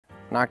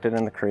knocked it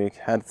in the creek,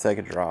 had to take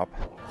a drop.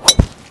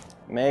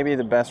 Maybe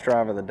the best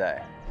drive of the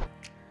day.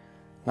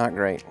 Not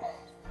great.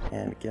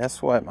 And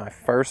guess what? My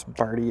first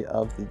birdie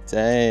of the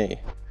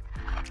day.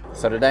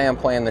 So today I'm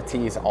playing the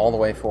tees all the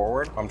way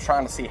forward. I'm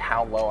trying to see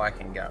how low I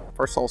can go.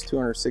 First hole's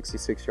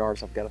 266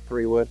 yards. I've got a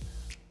 3-wood.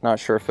 Not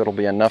sure if it'll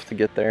be enough to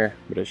get there,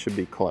 but it should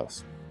be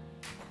close.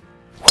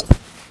 It's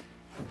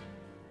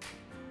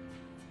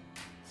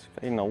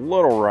fading a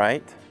little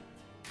right.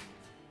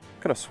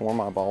 Could have sworn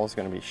my ball was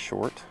going to be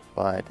short,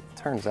 but it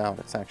turns out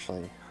it's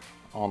actually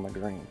on the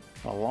green.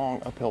 A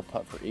long uphill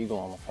putt for eagle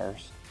on the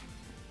first.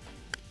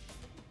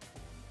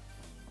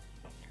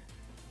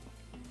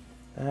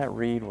 That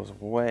read was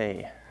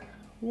way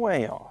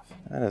off.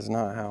 That is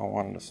not how I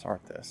wanted to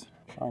start this.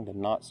 I'm trying to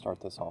not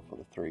start this off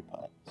with a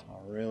 3-putt. So I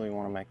really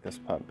want to make this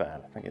putt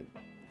bad. I think it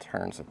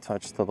turns a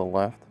touch to the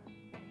left.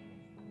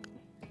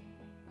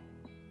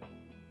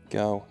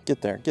 Go,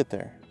 get there, get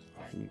there.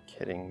 Are you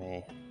kidding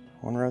me?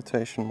 One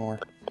rotation more.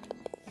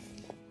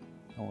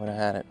 I would have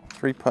had it.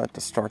 3-putt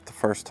to start the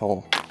first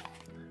hole.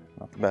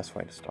 Not the best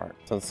way to start.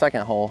 So the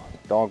second hole,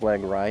 dog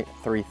leg right,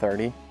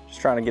 330.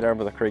 Just trying to get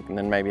over the creek and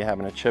then maybe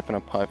having a chip and a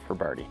putt for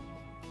birdie.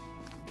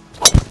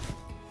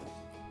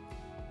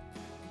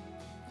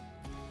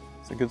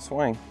 It's a good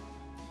swing.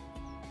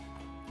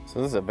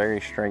 So this is a very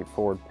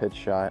straightforward pitch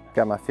shot.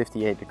 Got my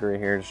 58 degree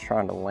here, just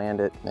trying to land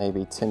it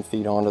maybe 10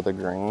 feet onto the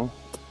green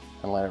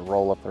and let it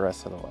roll up the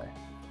rest of the way.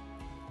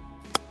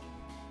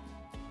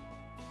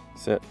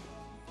 Sit.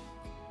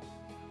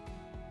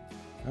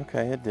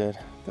 Okay, it did.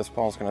 This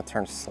ball's gonna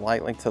turn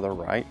slightly to the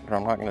right, but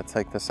I'm not gonna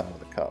take this out of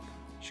the cup.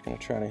 Just gonna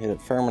try to hit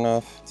it firm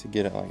enough to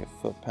get it like a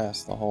foot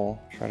past the hole.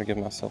 Try to give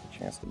myself a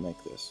chance to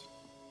make this.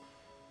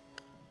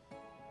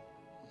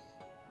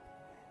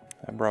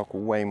 That broke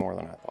way more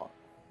than I thought.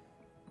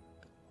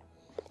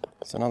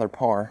 It's another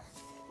par.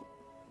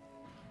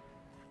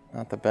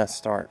 Not the best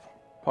start.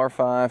 Par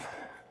 5,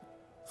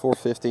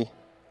 450.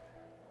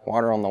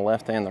 Water on the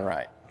left and the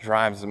right.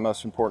 Drive's the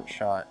most important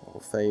shot. A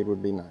little fade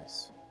would be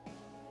nice.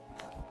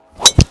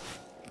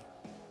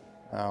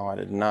 Oh, I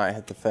did not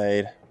hit the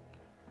fade.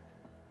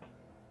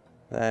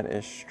 That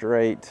is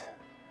straight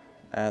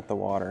at the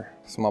water.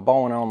 So my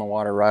ball went on the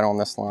water right on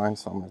this line,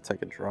 so I'm gonna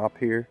take a drop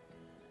here.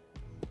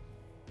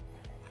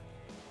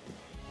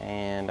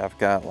 And I've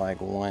got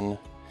like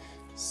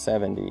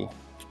 170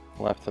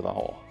 left to the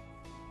hole.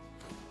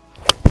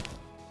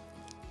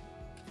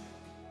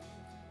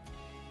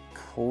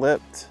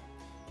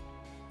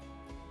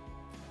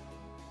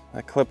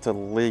 I clipped a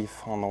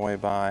leaf on the way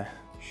by.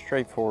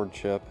 Straightforward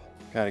chip.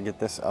 Got to get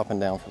this up and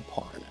down for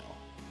par now.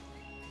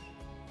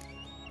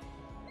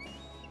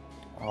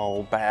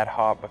 Oh, bad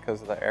hop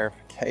because of the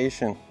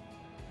aerification.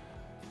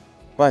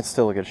 But it's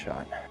still a good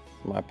shot.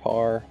 My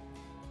par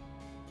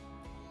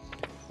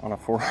on a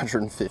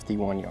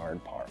 451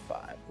 yard par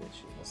 5,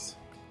 which is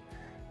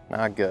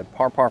not good.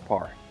 Par, par,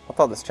 par. I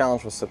thought this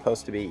challenge was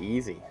supposed to be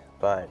easy,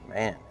 but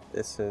man,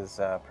 this has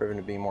proven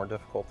to be more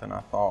difficult than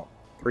I thought.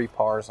 3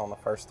 pars on the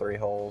first 3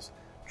 holes.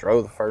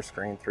 Drove the first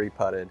green,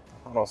 3-putted.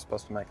 I thought I was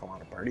supposed to make a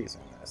lot of birdies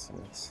in this, and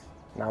it's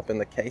not been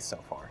the case so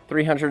far.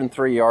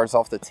 303 yards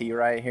off the tee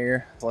right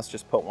here. So let's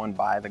just put one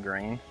by the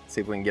green. See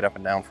if we can get up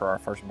and down for our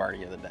first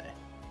birdie of the day.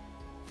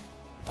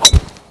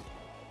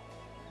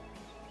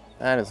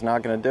 That is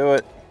not gonna do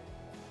it.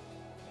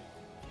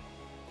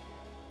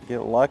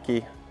 Get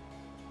lucky.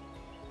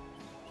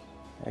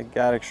 It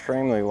got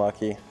extremely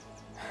lucky.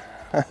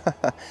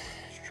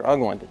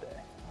 Struggling today.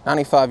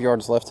 95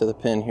 yards left to the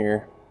pin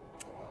here.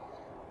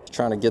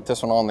 Trying to get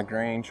this one on the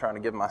green, trying to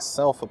give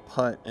myself a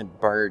putt and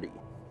birdie.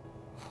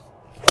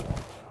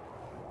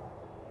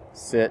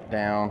 Sit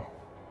down,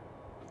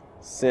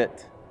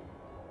 sit.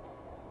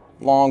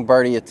 Long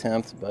birdie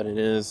attempt, but it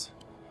is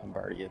a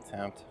birdie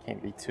attempt.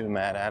 Can't be too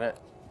mad at it,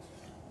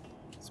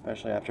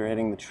 especially after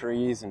hitting the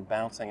trees and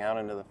bouncing out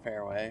into the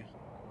fairway.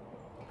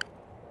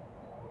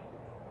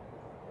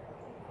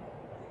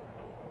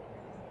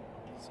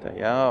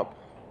 Stay up.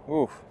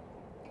 Oof.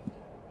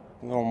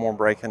 A little more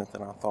break in it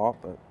than I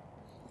thought, but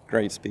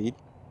great speed.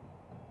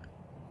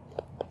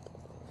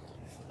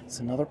 It's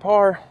another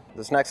par.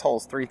 This next hole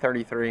is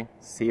 333.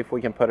 See if we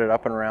can put it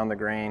up and around the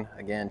green.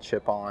 Again,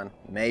 chip on.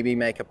 Maybe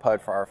make a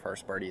putt for our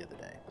first birdie of the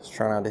day. Let's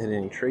try not to hit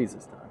any trees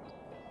this time.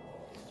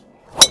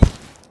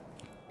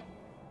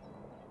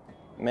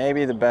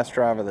 Maybe the best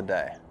drive of the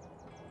day.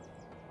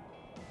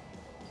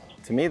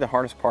 To me, the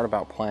hardest part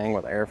about playing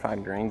with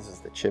aerified greens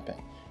is the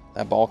chipping.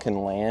 That ball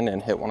can land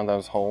and hit one of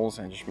those holes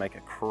and just make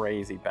a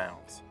crazy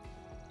bounce.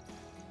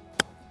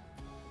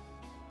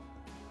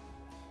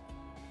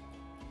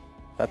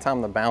 That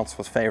time the bounce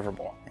was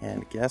favorable.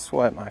 And guess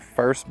what? My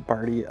first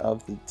birdie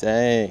of the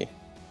day.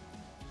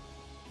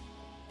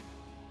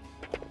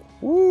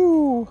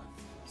 Woo!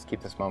 Let's keep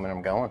this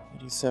momentum going.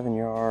 87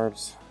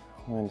 yards,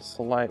 wind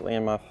slightly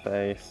in my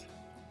face.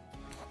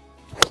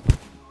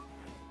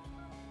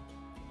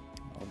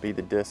 That'll be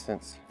the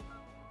distance.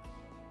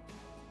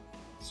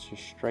 It's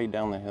just straight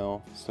down the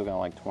hill. Still got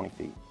like 20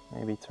 feet.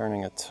 Maybe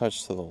turning a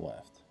touch to the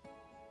left.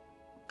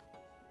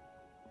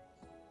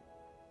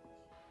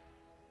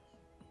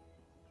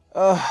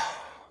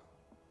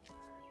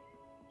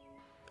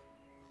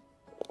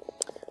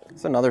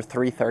 It's another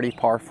 330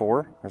 par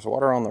 4. There's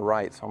water on the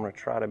right, so I'm going to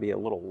try to be a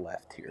little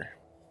left here.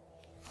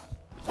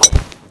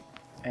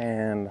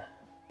 And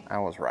I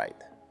was right.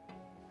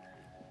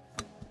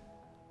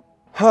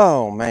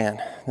 Oh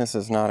man, this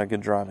is not a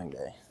good driving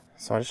day.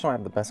 So I just don't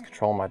have the best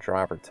control of my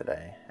driver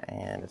today,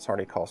 and it's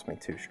already cost me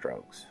 2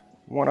 strokes.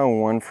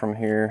 101 from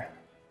here.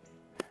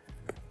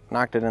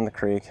 Knocked it in the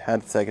creek,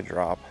 had to take a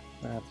drop.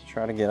 I have to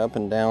try to get up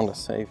and down to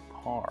save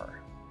par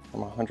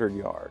from 100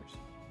 yards.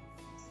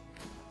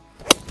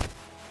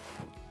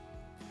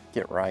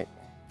 Get right.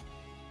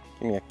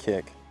 Give me a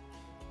kick.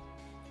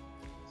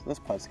 So this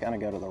putt's gotta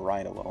go to the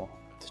right a little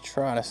to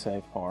try to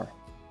save par.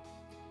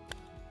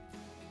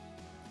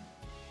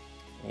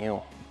 Ew.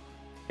 You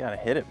gotta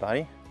hit it,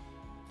 buddy.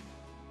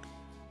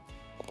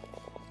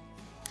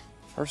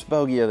 First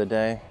bogey of the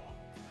day.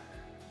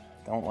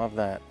 Don't love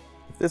that.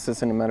 If this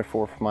isn't a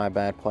metaphor for my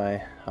bad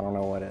play, I don't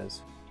know what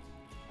is.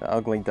 The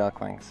ugly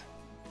ducklings.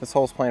 This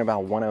hole's playing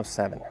about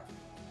 107.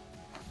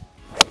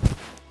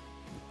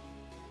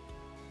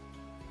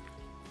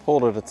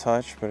 Pulled it a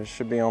touch, but it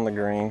should be on the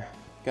green.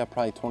 Got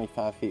probably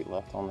 25 feet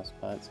left on this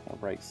putt. It's gonna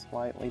break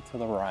slightly to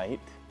the right.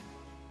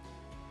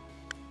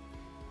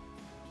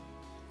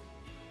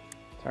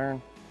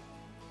 Turn.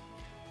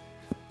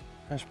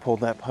 I just pulled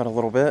that putt a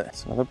little bit.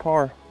 It's another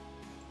par.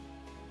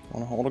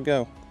 1 hole to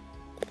go.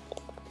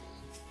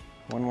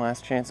 One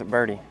last chance at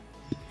birdie.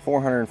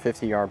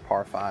 450 yard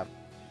par 5.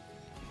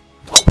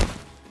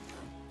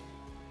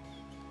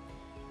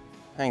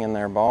 Hang in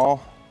there,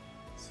 ball.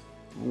 It's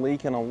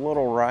leaking a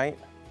little right.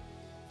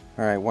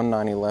 All right,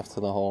 190 left to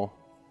the hole.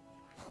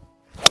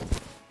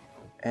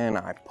 And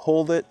I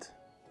pulled it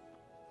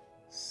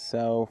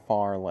so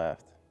far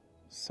left,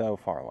 so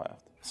far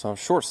left. So I've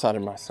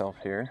short-sighted myself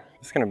here.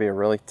 It's gonna be a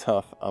really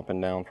tough up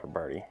and down for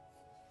birdie.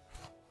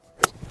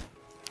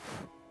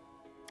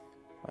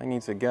 I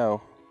needs to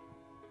go.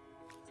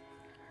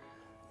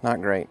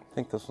 Not great. I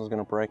think this was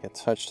gonna break a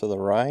touch to the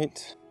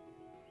right.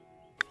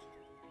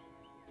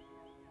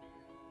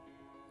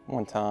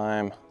 One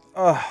time.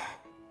 Ugh.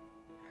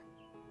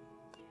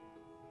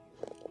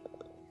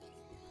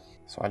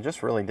 So I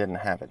just really didn't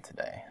have it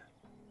today.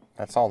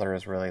 That's all there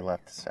is really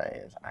left to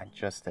say is I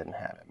just didn't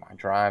have it. My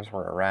drives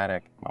were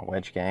erratic. My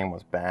wedge game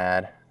was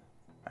bad.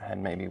 I had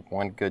maybe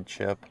 1 good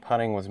chip.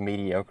 Putting was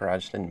mediocre. I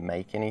just didn't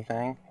make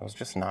anything. It was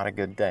just not a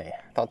good day.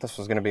 I thought this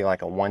was gonna be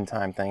like a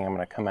one-time thing. I'm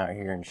gonna come out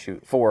here and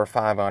shoot 4 or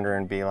 5 under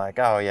and be like,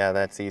 oh yeah,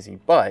 that's easy.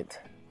 But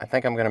I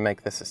think I'm gonna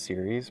make this a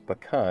series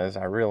because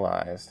I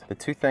realized the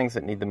 2 things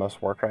that need the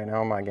most work right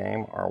now in my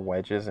game are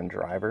wedges and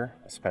driver,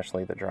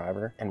 especially the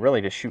driver. And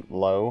really to shoot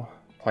low,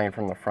 playing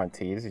from the front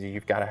tees,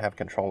 you've got to have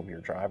control of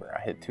your driver.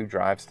 I hit 2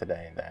 drives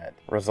today that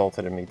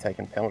resulted in me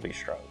taking penalty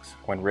strokes,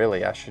 when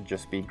really I should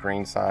just be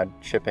greenside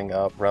chipping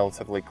up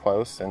relatively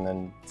close and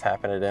then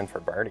tapping it in for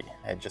birdie.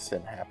 It just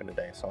didn't happen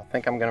today. So I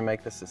think I'm gonna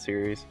make this a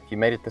series. If you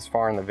made it this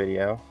far in the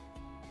video,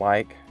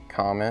 like,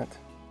 comment,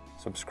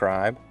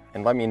 subscribe,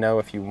 and let me know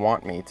if you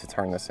want me to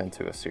turn this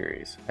into a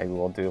series. Maybe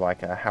we'll do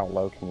like a how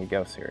low can you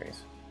go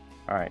series.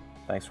 All right,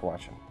 thanks for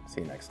watching.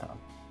 See you next time.